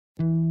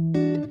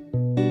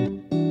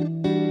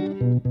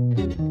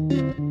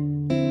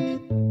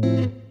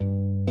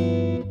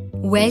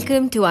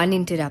Welcome to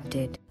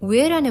Uninterrupted.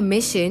 We're on a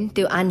mission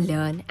to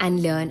unlearn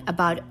and learn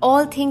about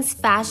all things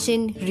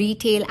fashion,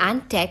 retail,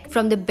 and tech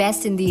from the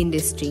best in the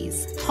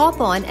industries. Hop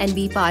on and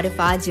be part of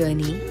our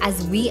journey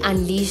as we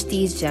unleash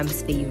these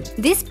gems for you.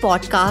 This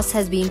podcast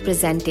has been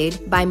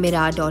presented by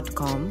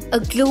Mira.com, a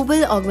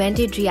global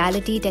augmented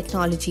reality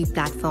technology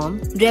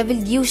platform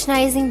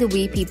revolutionizing the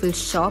way people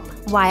shop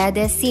via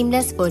their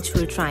seamless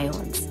virtual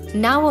try-ons.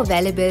 Now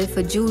available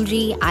for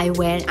jewelry,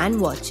 eyewear, and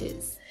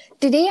watches.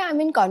 Today, I'm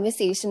in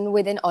conversation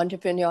with an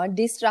entrepreneur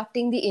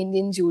disrupting the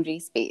Indian jewelry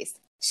space.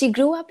 She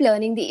grew up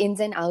learning the ins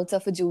and outs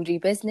of a jewelry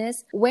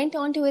business, went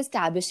on to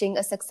establishing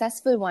a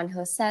successful one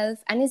herself,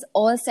 and is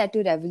all set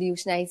to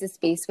revolutionize the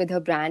space with her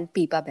brand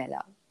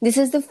Pipa.Bella. This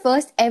is the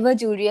first ever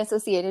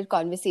jewelry-associated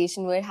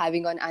conversation we're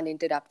having on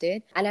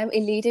Uninterrupted, and I'm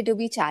elated to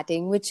be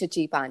chatting with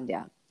Shuchi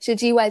Pandya.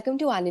 Shuchi, welcome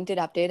to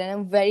Uninterrupted, and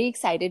I'm very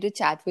excited to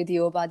chat with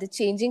you about the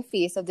changing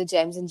face of the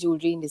gems and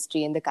jewelry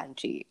industry in the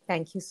country.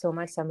 Thank you so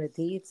much,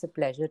 Samriddhi. It's a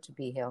pleasure to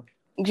be here.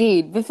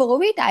 Great. Before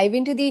we dive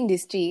into the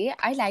industry,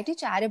 I'd like to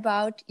chat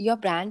about your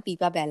brand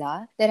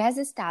Pipa.Bella that has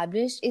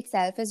established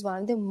itself as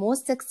one of the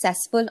most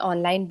successful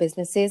online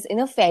businesses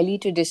in a fairly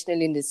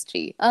traditional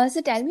industry.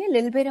 So tell me a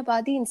little bit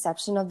about the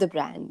inception of the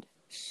brand.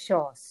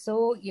 Sure.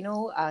 So,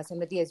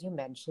 Samriddhi, as you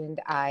mentioned,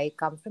 I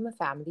come from a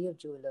family of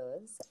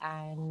jewelers.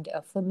 And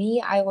for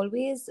me, I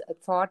always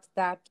thought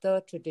that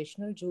the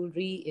traditional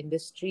jewelry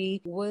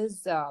industry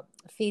was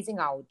phasing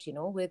out,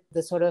 with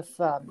the sort of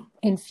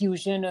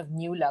infusion of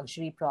new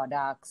luxury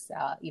products,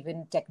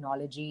 even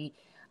technology.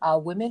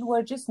 Women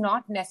were just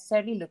not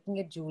necessarily looking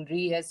at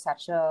jewelry as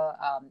such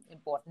a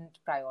important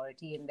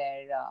priority in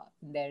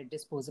their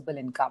disposable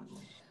income.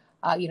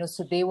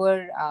 So they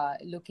were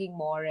looking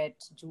more at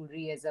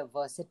jewelry as a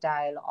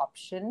versatile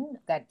option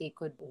that they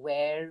could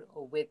wear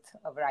with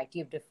a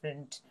variety of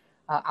different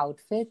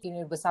outfits.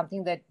 It was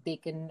something that they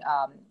can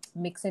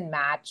mix and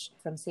match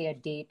from, say, a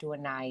day to a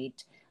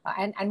night.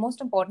 And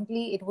most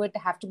importantly, it would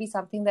have to be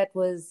something that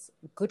was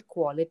good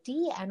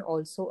quality and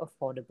also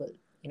affordable.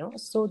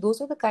 So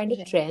those are the kind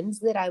of trends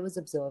that I was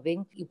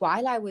observing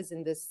while I was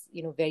in this,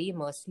 very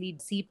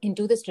immersively seep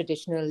into this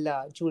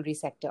traditional jewelry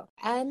sector.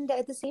 And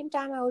at the same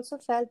time, I also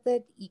felt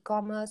that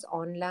e-commerce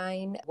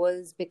online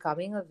was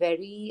becoming a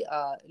very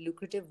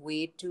lucrative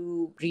way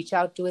to reach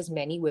out to as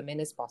many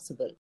women as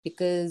possible.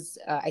 Because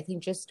I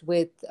think just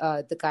with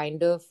the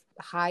kind of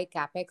high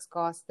capex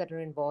costs that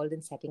are involved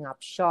in setting up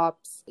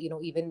shops,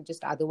 even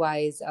just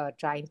otherwise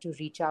trying to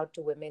reach out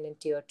to women in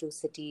tier 2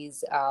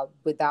 cities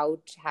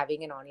without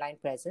having an online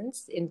presence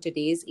in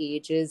today's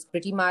age is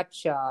pretty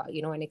much,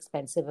 an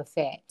expensive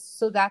affair.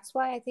 So that's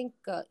why I think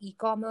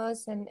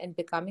e-commerce and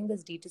becoming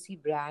this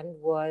D2C brand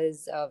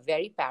was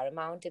very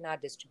paramount in our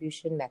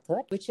distribution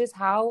method, which is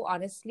how,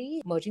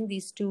 honestly, merging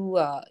these two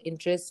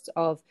interests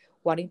of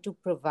wanting to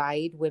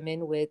provide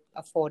women with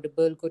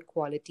affordable, good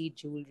quality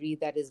jewelry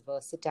that is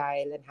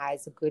versatile and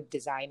has a good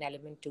design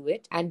element to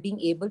it, and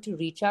being able to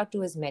reach out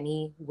to as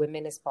many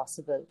women as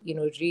possible,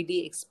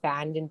 really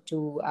expand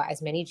into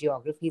as many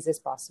geographies as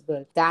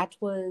possible. That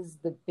was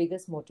the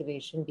biggest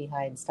motivation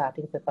behind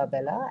starting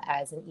Pipa.Bella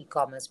as an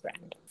e-commerce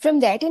brand.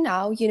 From there to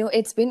now,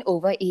 it's been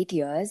over 8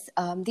 years.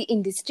 The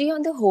industry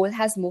on the whole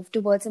has moved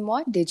towards a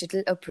more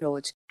digital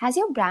approach. Has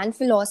your brand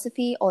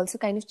philosophy also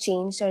kind of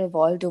changed or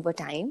evolved over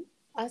time?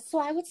 So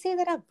I would say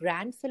that our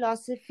brand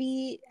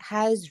philosophy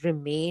has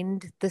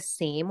remained the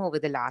same over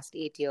the last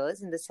 8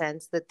 years, in the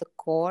sense that the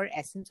core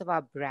essence of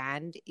our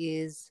brand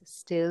is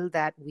still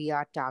that we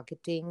are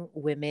targeting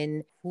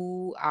women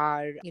who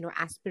are,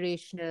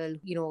 aspirational,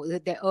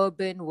 they're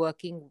urban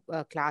working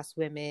class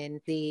women.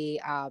 They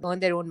earn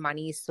their own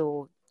money.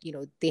 So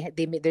they're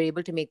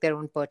able to make their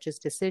own purchase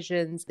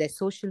decisions. They're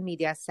social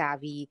media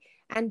savvy.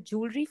 And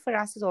jewelry for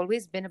us has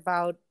always been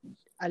about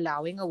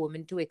allowing a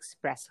woman to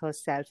express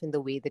herself in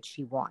the way that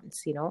she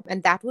wants,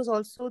 And that was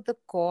also the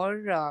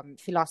core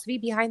philosophy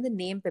behind the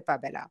name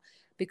Pipa.Bella.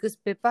 Because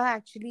Pipa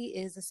actually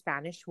is a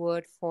Spanish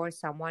word for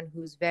someone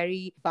who's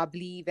very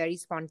bubbly, very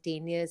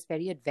spontaneous,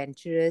 very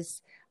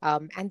adventurous.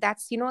 And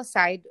that's, a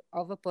side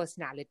of a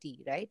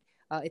personality, right?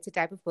 It's a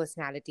type of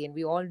personality, and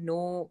we all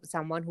know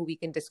someone who we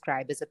can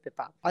describe as a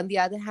Pippa. On the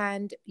other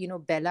hand,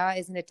 Bella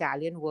is an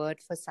Italian word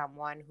for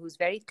someone who's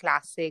very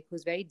classic,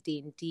 who's very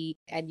dainty,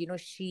 and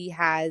she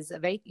has a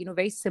very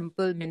very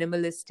simple,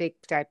 minimalistic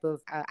type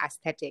of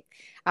aesthetic.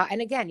 And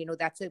again,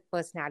 that's a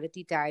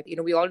personality type.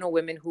 We all know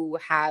women who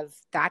have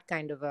that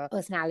kind of a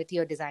personality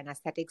or design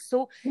aesthetic.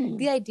 So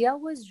the idea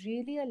was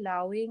really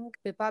allowing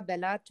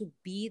Pipa.Bella to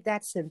be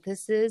that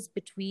synthesis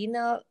between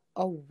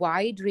a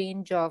wide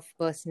range of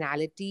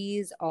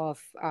personalities,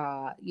 of,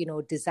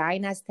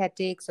 design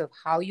aesthetics, of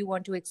how you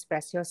want to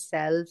express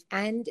yourself.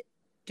 And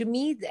to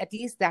me, at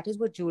least, that is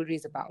what jewelry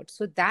is about.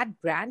 So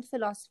that brand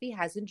philosophy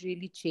hasn't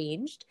really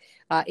changed.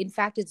 In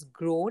fact, it's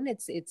grown.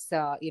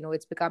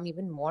 It's become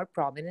even more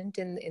prominent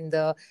in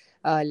the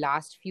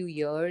last few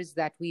years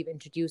that we've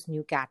introduced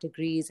new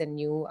categories and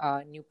new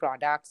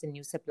products and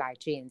new supply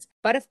chains.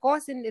 But of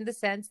course, in the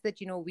sense that,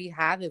 we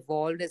have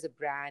evolved as a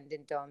brand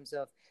in terms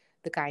of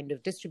the kind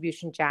of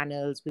distribution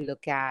channels we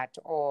look at,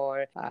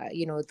 or,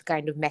 the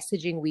kind of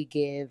messaging we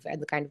give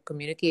and the kind of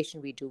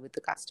communication we do with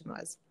the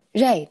customers.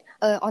 Right.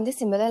 On the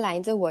similar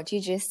lines of what you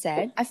just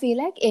said, I feel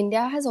like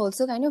India has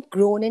also kind of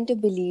grown into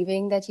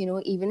believing that,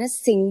 even a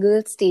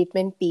single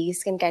statement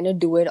piece can kind of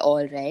do it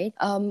all, right?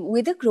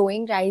 With the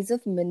growing rise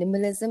of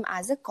minimalism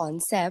as a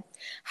concept,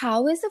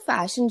 how is the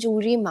fashion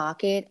jewelry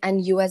market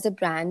and you as a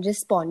brand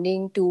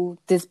responding to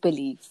this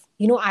belief?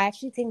 I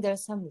actually think there are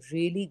some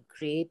really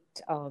great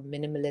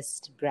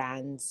minimalist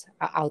brands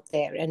out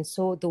there. And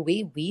so the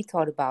way we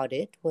thought about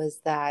it was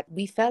that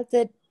we felt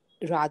that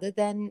rather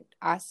than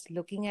us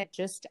looking at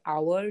just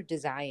our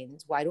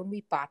designs, why don't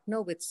we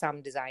partner with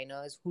some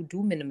designers who do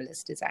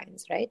minimalist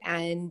designs, right?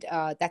 And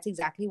that's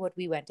exactly what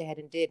we went ahead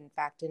and did. In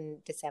fact, in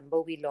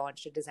December, we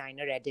launched a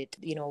designer edit,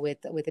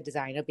 with a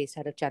designer based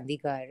out of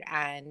Chandigarh.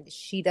 And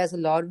she does a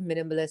lot of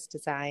minimalist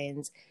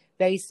designs,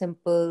 very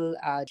simple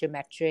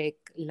geometric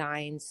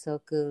lines,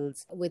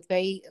 circles, with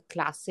very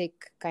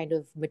classic kind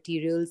of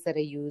materials that are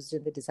used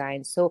in the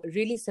design. So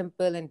really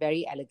simple and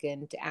very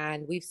elegant.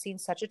 And we've seen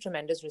such a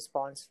tremendous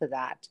response for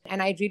that.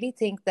 And I really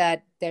think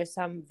that there's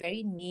some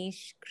very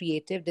niche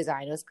creative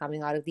designers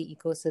coming out of the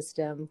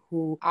ecosystem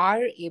who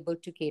are able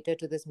to cater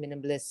to this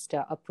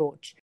minimalist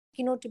approach.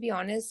 To be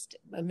honest,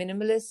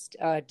 minimalist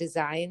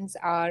designs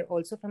are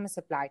also, from a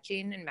supply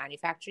chain and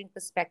manufacturing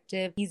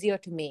perspective, easier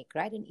to make,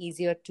 right? And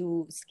easier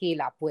to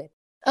scale up with.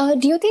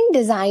 Do you think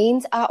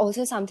designs are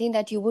also something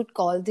that you would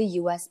call the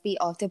USP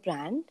of the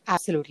brand?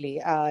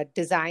 Absolutely.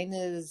 Design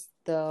is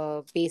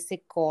the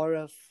basic core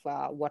of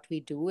what we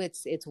do.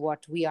 It's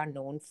what we are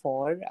known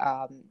for,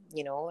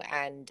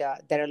 and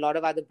there are a lot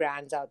of other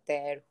brands out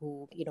there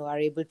who, are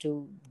able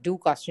to do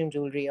costume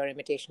jewelry or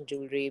imitation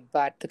jewelry.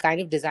 But the kind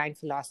of design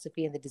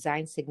philosophy and the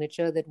design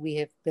signature that we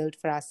have built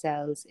for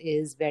ourselves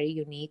is very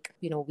unique.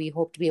 We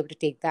hope to be able to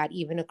take that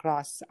even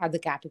across other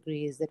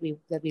categories that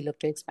we look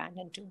to expand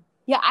into.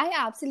 Yeah, I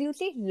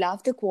absolutely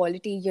love the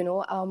quality.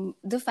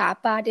 The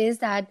fab part is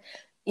that,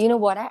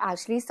 what I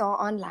actually saw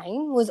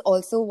online was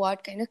also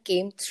what kind of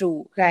came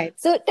through. Right.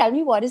 So tell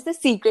me, what is the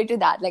secret to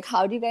that? Like,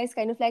 how do you guys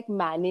kind of like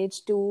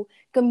manage to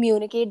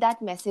communicate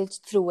that message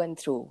through and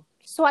through?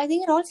 So I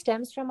think it all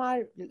stems from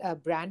our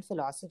brand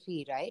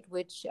philosophy, right?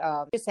 Which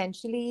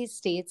essentially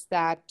states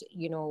that,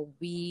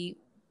 we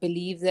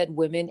believe that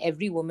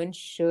every woman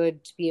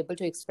should be able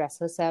to express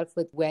herself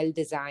with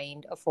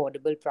well-designed,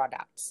 affordable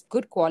products.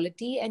 Good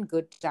quality and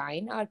good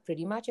design are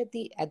pretty much at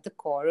the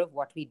core of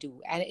what we do.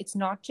 And it's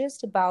not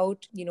just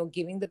about,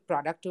 giving the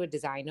product to a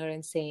designer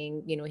and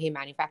saying, hey,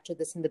 manufacture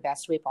this in the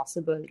best way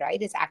possible,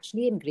 right? It's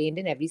actually ingrained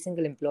in every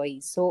single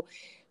employee. So,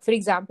 for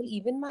example,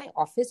 even my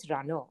office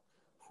runner,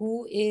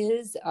 who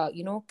is,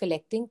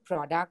 collecting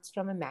products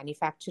from a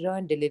manufacturer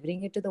and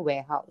delivering it to the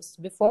warehouse.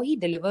 Before he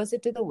delivers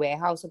it to the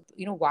warehouse,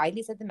 while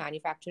he's at the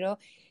manufacturer,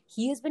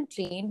 he has been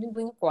trained in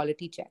doing a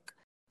quality check.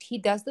 He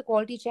does the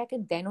quality check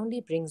and then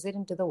only brings it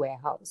into the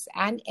warehouse.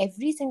 And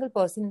every single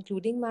person,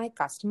 including my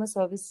customer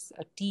service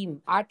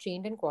team, are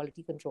trained in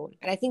quality control.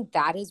 And I think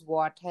that is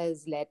what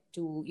has led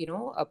to,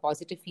 a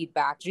positive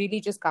feedback. It really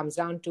just comes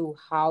down to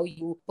how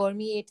you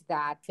permeate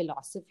that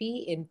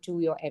philosophy into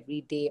your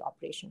everyday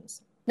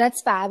operations.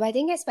 That's fab. I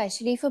think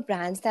especially for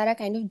brands that are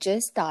kind of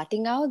just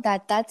starting out,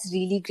 that's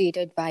really great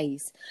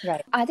advice.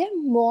 Right. Are there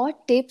more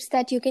tips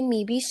that you can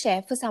maybe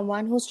share for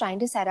someone who's trying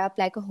to set up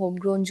like a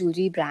homegrown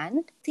jewelry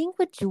brand? I think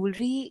with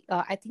jewelry,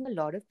 I think a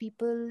lot of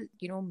people,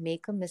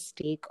 make a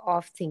mistake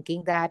of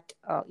thinking that,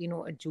 a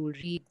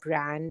jewelry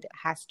brand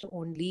has to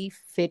only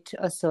fit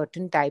a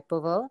certain type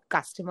of a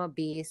customer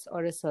base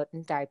or a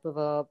certain type of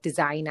a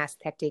design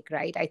aesthetic,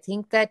 right? I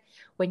think that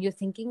when you're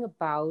thinking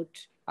about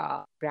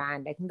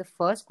brand, I think the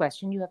first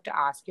question you have to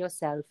ask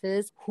yourself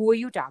is, who are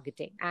you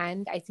targeting?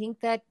 And I think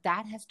that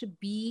has to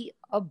be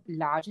a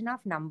large enough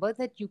number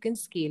that you can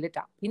scale it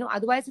up.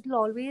 Otherwise it'll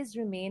always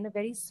remain a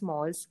very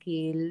small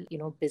scale,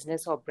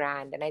 business or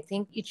brand. And I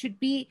think it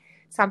should be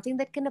something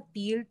that can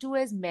appeal to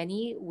as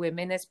many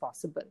women as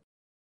possible.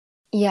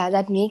 Yeah,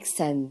 that makes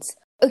sense.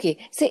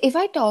 Okay, so if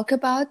I talk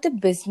about the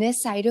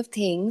business side of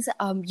things,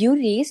 you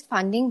raised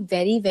funding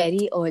very,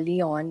 very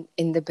early on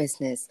in the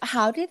business.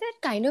 How did that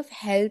kind of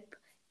help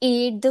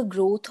aid the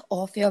growth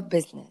of your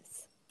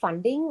business?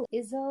 Funding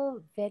is a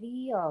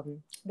very,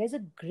 there's a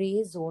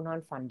gray zone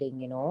on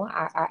funding,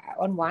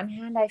 on one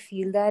hand, I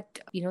feel that,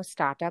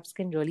 startups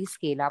can really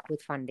scale up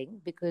with funding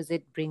because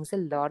it brings a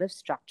lot of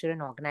structure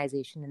and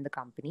organization in the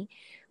company.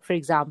 For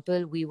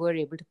example, we were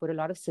able to put a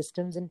lot of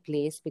systems in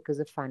place because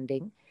of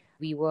funding.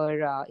 We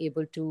were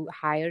able to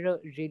hire a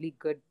really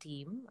good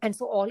team. And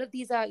so all of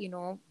these are,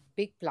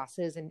 big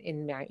pluses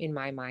in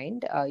my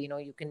mind.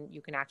 You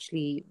can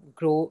actually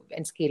grow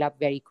and scale up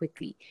very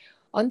quickly.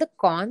 On the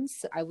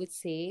cons, I would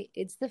say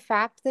it's the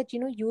fact that,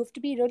 you have to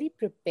be really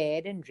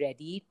prepared and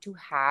ready to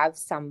have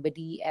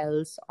somebody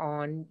else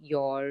on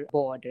your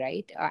board,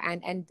 right?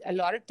 And a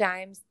lot of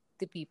times,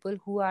 the people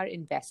who are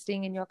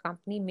investing in your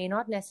company may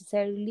not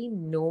necessarily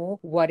know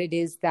what it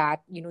is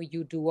that,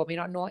 you do, or may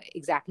not know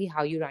exactly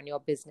how you run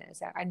your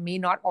business, and may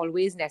not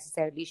always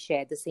necessarily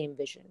share the same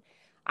vision.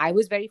 I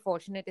was very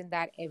fortunate in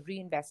that every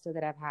investor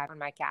that I've had on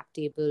my cap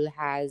table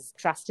has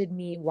trusted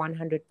me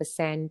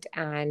 100%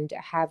 and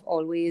have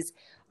always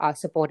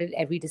supported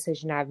every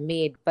decision I've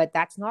made. But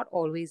that's not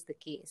always the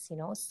case,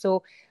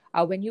 So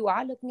when you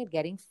are looking at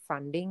getting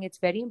funding, it's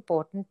very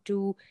important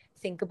to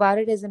think about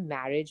it as a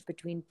marriage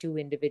between two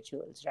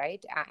individuals,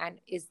 right? And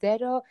is there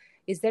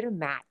a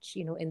match,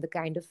 in the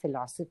kind of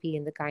philosophy,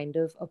 in the kind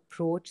of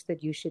approach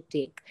that you should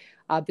take?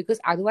 Because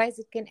otherwise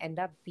it can end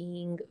up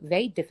being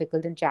very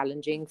difficult and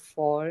challenging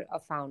for a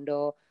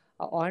founder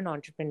or an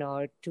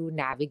entrepreneur to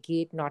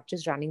navigate not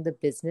just running the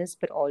business,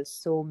 but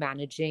also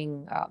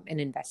managing an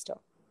investor.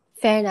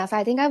 Fair enough.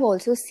 I think I've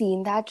also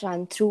seen that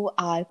run through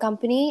our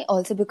company,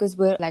 also because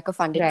we're like a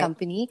funded Right.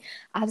 company.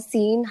 I've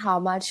seen how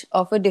much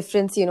of a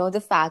difference,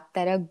 the fact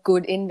that a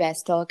good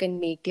investor can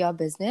make to your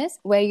business,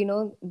 where,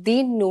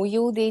 they know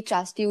you, they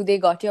trust you, they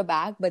got your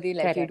back, but they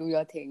let you Correct. do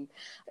your thing.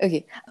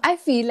 Okay. I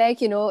feel like,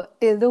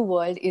 till the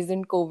world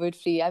isn't COVID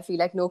free, I feel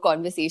like no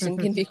conversation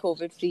can be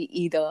COVID free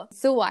either.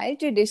 So while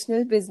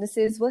traditional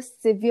businesses were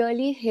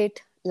severely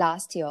hit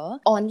last year,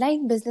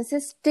 online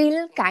businesses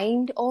still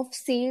kind of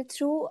sail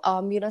through,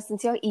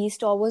 since your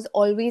e-store was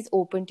always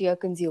open to your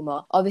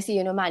consumer.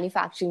 Obviously,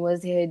 manufacturing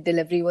was hit,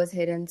 delivery was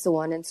hit, and so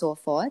on and so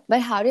forth. But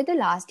how did the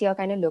last year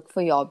kind of look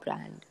for your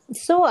brand?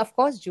 So, of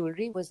course,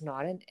 jewelry was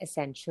not an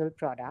essential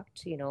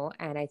product,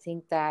 and I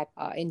think that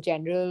in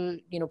general,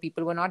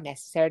 people were not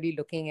necessarily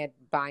looking at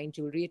buying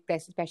jewelry,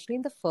 especially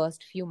in the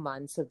first few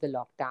months of the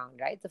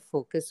lockdown, right? The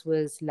focus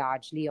was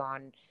largely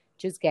on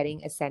just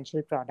getting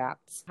essential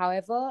products.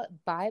 However,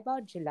 by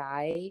about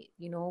July,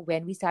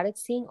 when we started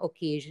seeing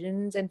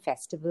occasions and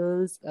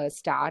festivals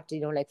start,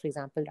 like for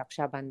example,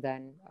 Raksha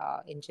Bandhan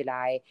in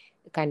July,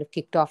 kind of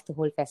kicked off the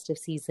whole festive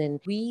season,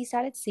 we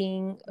started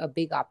seeing a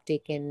big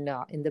uptick in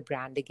the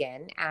brand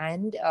again.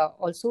 And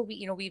also,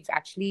 we've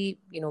actually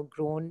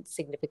grown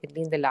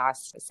significantly in the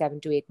last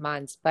 7 to 8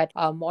 months. But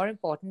more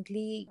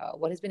importantly,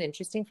 what has been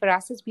interesting for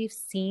us is we've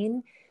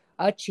seen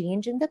a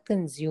change in the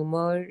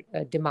consumer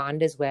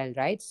demand as well,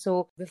 right?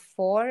 So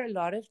before, a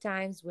lot of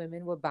times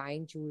women were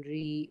buying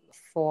jewelry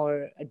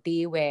for a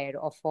day wear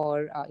or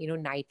for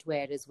night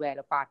wear as well,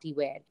 or party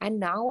wear.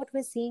 And now what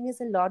we're seeing is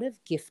a lot of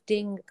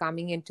gifting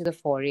coming into the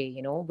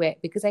foray,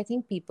 because I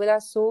think people are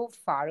so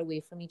far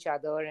away from each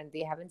other and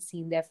they haven't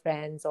seen their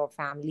friends or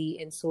family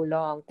in so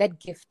long, that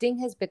gifting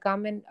has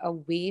become a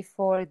way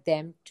for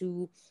them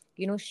to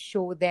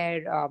show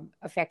their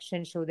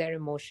affection, show their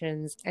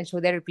emotions, and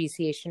show their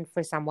appreciation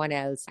for someone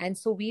else. And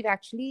so we've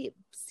actually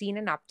seen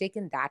an uptick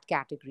in that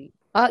category.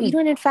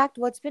 And in fact,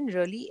 what's been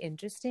really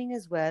interesting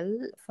as well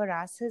for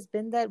us has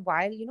been that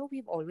while,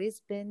 we've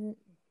always been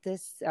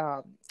this,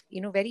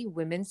 very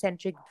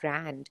women-centric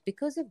brand,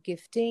 because of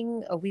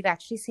gifting, we've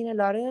actually seen a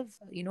lot of,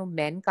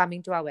 men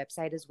coming to our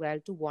website as well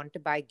to want to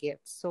buy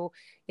gifts. So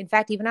in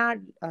fact, even our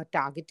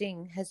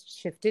targeting has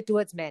shifted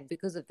towards men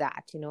because of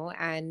that,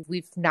 and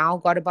we've now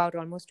got about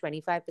almost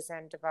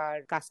 25% of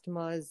our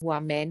customers who are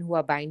men who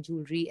are buying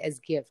jewelry as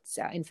gifts.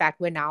 In fact,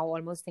 we're now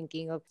almost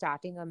thinking of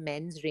starting a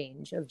men's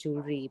range of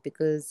jewelry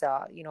because,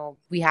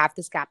 we have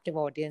this captive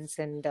audience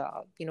and,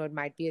 it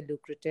might be a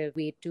lucrative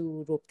way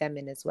to rope them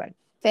in as well.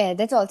 Fair.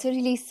 That's also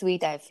really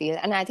sweet, I feel.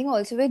 And I think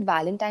also with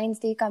Valentine's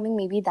Day coming,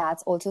 maybe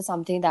that's also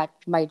something that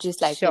might just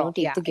take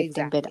the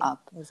gifting bit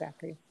up.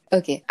 Exactly.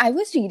 Okay. I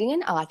was reading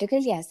an article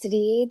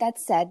yesterday that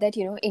said that,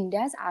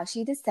 India is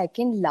actually the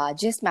second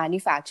largest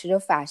manufacturer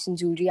of fashion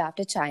jewelry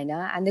after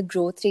China, and the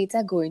growth rates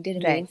are going to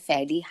remain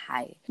fairly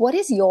high. What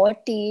is your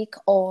take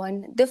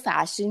on the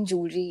fashion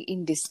jewelry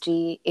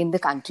industry in the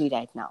country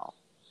right now?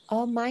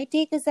 My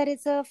take is that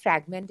it's a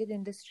fragmented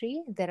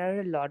industry. There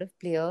are a lot of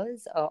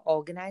players.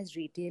 Organized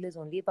retail is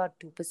only about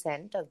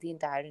 2% of the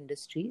entire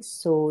industry.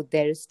 So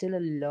there is still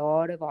a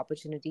lot of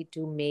opportunity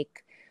to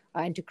make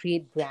and to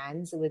create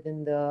brands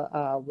within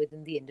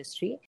the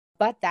industry.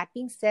 But that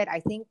being said, I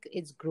think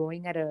it's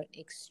growing at an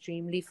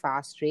extremely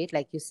fast rate.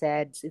 Like you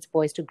said, it's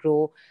poised to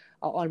grow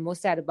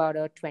almost at about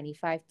a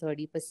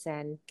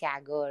 25-30%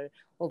 CAGR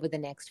over the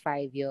next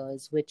 5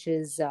 years, which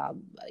is, a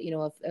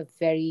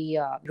very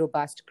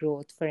robust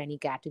growth for any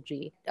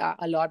category.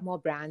 A lot more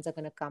brands are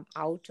going to come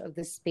out of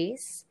this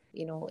space.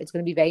 It's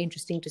going to be very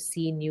interesting to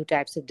see new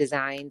types of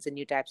designs and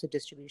new types of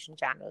distribution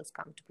channels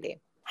come to play.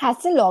 Has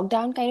the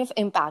lockdown kind of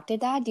impacted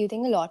that? Do you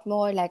think a lot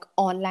more like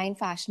online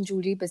fashion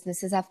jewelry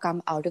businesses have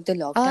come out of the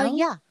lockdown?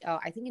 Yeah.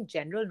 I think in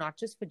general, not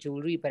just for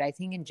jewelry, but I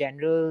think in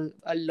general,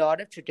 a lot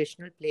of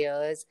traditional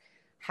players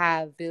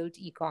have built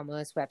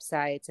e-commerce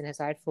websites and have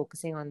started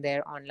focusing on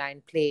their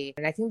online play.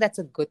 And I think that's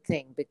a good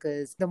thing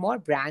because the more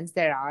brands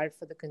there are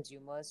for the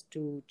consumers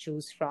to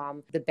choose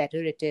from, the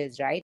better it is,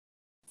 right?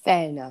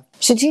 Fair enough.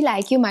 Shuchi,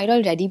 like you might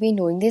already be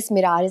knowing this,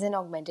 Mirar is an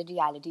augmented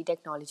reality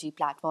technology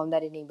platform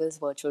that enables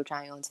virtual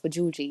try-ons for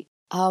jewelry.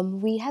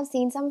 We have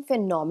seen some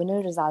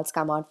phenomenal results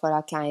come out for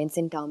our clients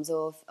in terms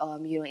of,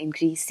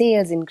 increased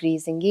sales,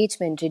 increased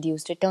engagement,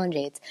 reduced return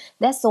rates.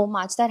 There's so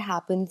much that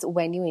happens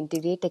when you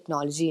integrate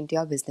technology into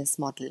your business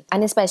model.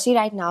 And especially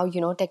right now,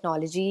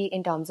 technology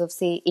in terms of,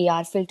 say,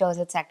 AR filters,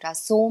 etc.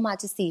 So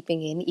much is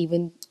seeping in,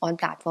 even on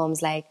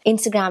platforms like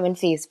Instagram and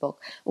Facebook.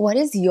 What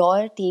is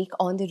your take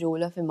on the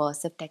role of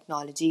immersive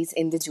technologies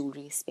in the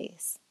jewelry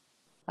space?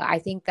 I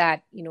think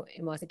that,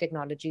 immersive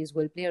technologies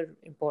will play an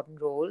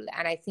important role.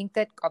 And I think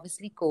that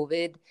obviously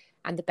COVID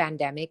and the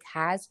pandemic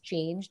has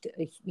changed,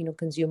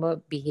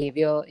 consumer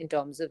behavior in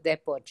terms of their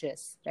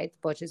purchase, right?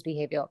 Purchase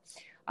behavior.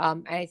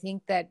 And I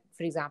think that,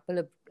 for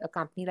example, a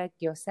company like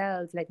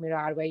yourselves, like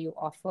Mirar, where you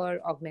offer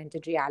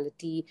augmented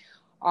reality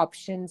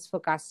options for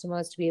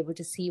customers to be able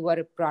to see what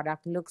a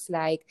product looks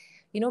like.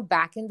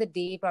 Back in the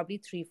day, probably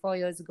 3-4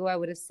 years ago, I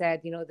would have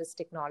said, this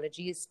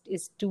technology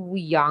is too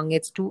young.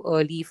 It's too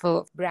early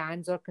for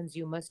brands or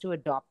consumers to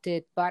adopt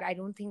it. But I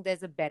don't think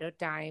there's a better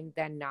time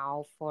than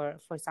now for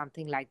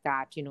something like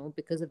that,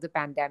 because of the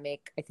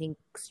pandemic. I think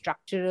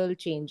structural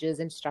changes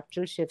and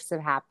structural shifts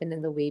have happened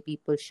in the way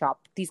people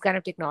shop. These kind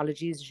of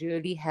technologies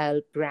really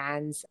help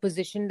brands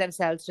position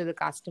themselves to the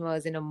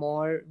customers in a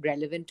more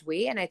relevant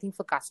way. And I think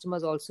for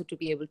customers also to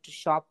be able to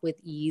shop with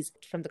ease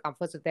from the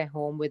comforts of their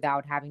home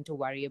without having to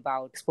worry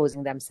about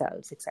exposing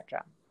themselves,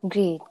 etc.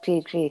 Great.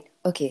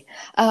 Okay.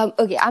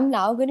 I'm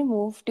now going to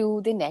move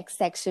to the next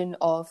section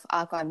of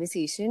our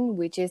conversation,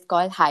 which is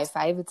called High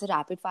Five. It's a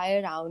rapid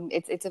fire round.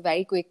 It's a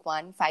very quick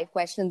one, 5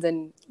 questions,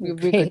 and we're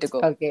good to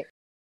go. Okay.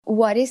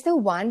 What is the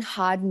one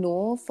hard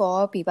no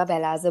for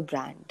Pipa.Bella as a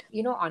brand?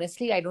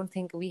 Honestly, I don't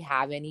think we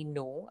have any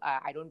no.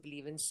 I don't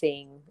believe in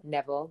saying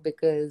never,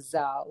 because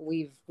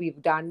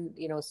we've done,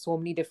 so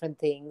many different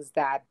things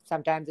that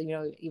sometimes,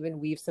 even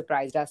we've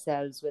surprised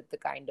ourselves with the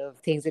kind of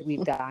things that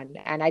we've done.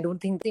 And I don't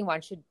think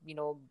one should,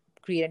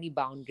 create any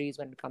boundaries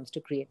when it comes to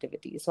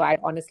creativity. So I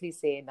honestly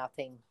say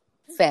nothing.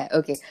 Fair.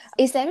 Okay.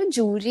 Is there a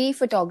jewelry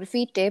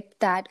photography tip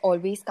that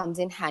always comes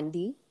in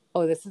handy?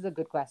 Oh, this is a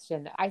good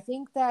question. I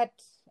think that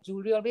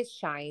jewelry always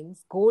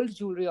shines. Gold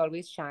jewelry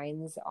always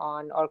shines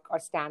on or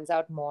stands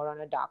out more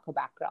on a darker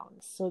background.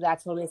 So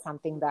that's always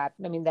something that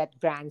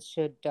brands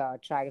should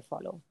try to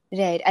follow.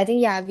 Right. I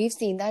think, we've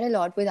seen that a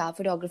lot with our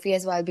photography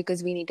as well,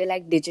 because we need to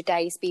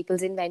digitize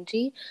people's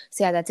inventory.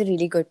 So that's a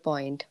really good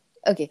point.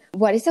 Okay.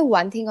 What is the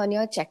one thing on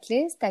your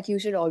checklist that you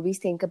should always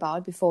think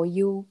about before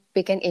you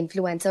pick an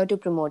influencer to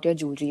promote your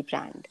jewelry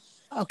brand?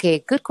 Okay.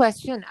 Good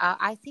question.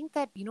 I think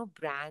that,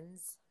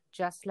 brands,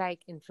 just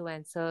like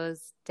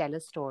influencers, tell a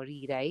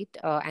story, right?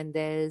 And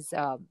there's,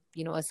 a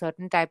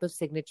certain type of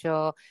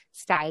signature,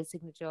 style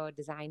signature,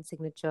 design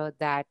signature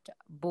that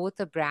both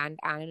a brand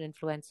and an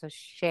influencer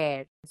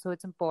share. So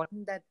it's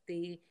important that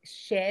they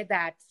share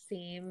that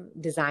same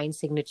design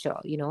signature,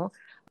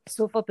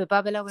 So for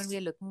Pipa.Bella, when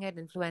we're looking at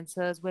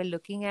influencers, we're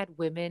looking at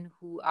women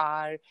who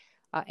are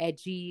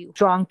edgy,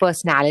 strong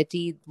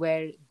personality,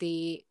 where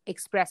they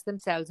express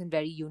themselves in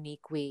very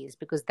unique ways,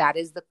 because that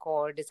is the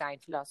core design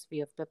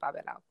philosophy of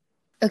Pipa.Bella.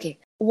 Okay.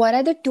 What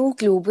are the 2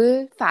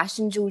 global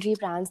fashion jewelry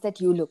brands that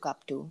you look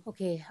up to?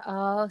 Okay.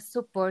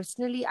 So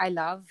personally, I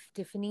love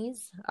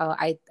Tiffany's.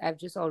 I've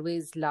just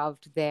always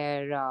loved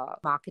their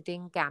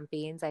marketing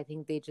campaigns. I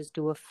think they just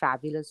do a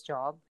fabulous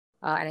job.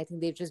 And I think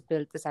they've just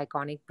built this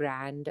iconic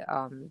brand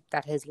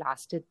that has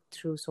lasted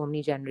through so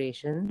many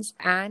generations.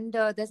 And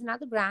there's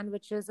another brand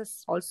which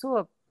is also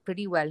a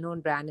pretty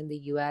well-known brand in the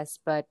US,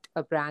 but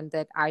a brand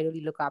that I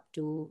really look up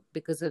to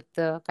because of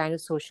the kind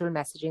of social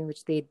messaging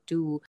which they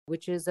do,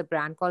 which is a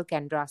brand called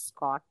Kendra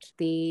Scott.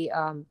 They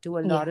do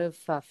a lot of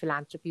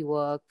philanthropy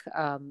work,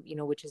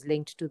 which is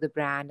linked to the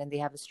brand, and they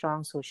have a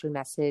strong social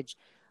message,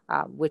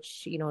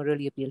 which,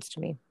 really appeals to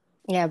me.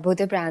 Yeah, both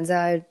the brands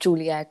are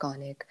truly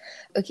iconic.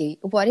 Okay,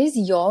 what is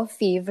your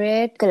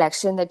favorite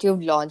collection that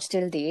you've launched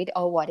till date,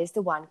 or what is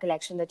the one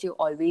collection that you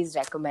always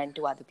recommend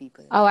to other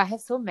people? Oh, I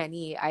have so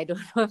many. I don't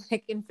know if I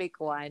can pick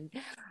one.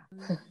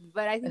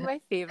 But I think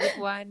my favorite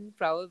one,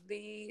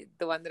 probably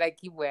the one that I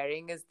keep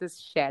wearing, is this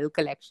shell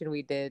collection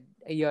we did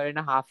a year and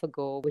a half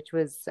ago, which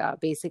was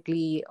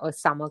basically a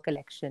summer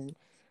collection.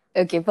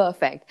 Okay,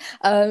 perfect.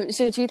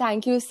 Shuchi,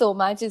 thank you so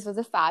much. This was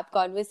a fab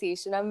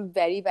conversation. I'm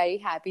very, very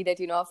happy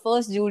that, our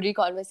first jewelry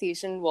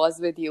conversation was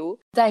with you.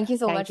 Thank you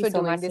so much for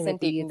doing this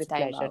and taking the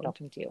time out. It's a pleasure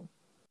talking to you.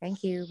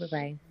 Thank you.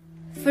 Bye-bye.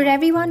 For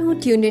everyone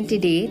who tuned in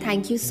today,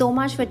 thank you so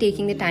much for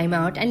taking the time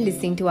out and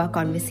listening to our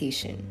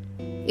conversation.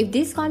 If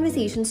this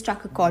conversation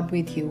struck a chord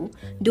with you,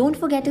 don't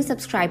forget to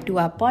subscribe to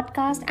our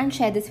podcast and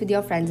share this with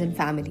your friends and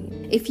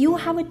family. If you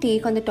have a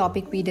take on the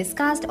topic we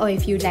discussed, or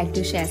if you'd like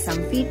to share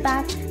some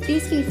feedback,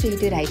 please feel free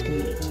to write to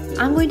me.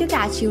 I'm going to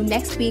catch you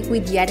next week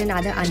with yet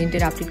another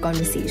uninterrupted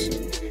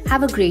conversation.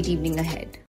 Have a great evening ahead.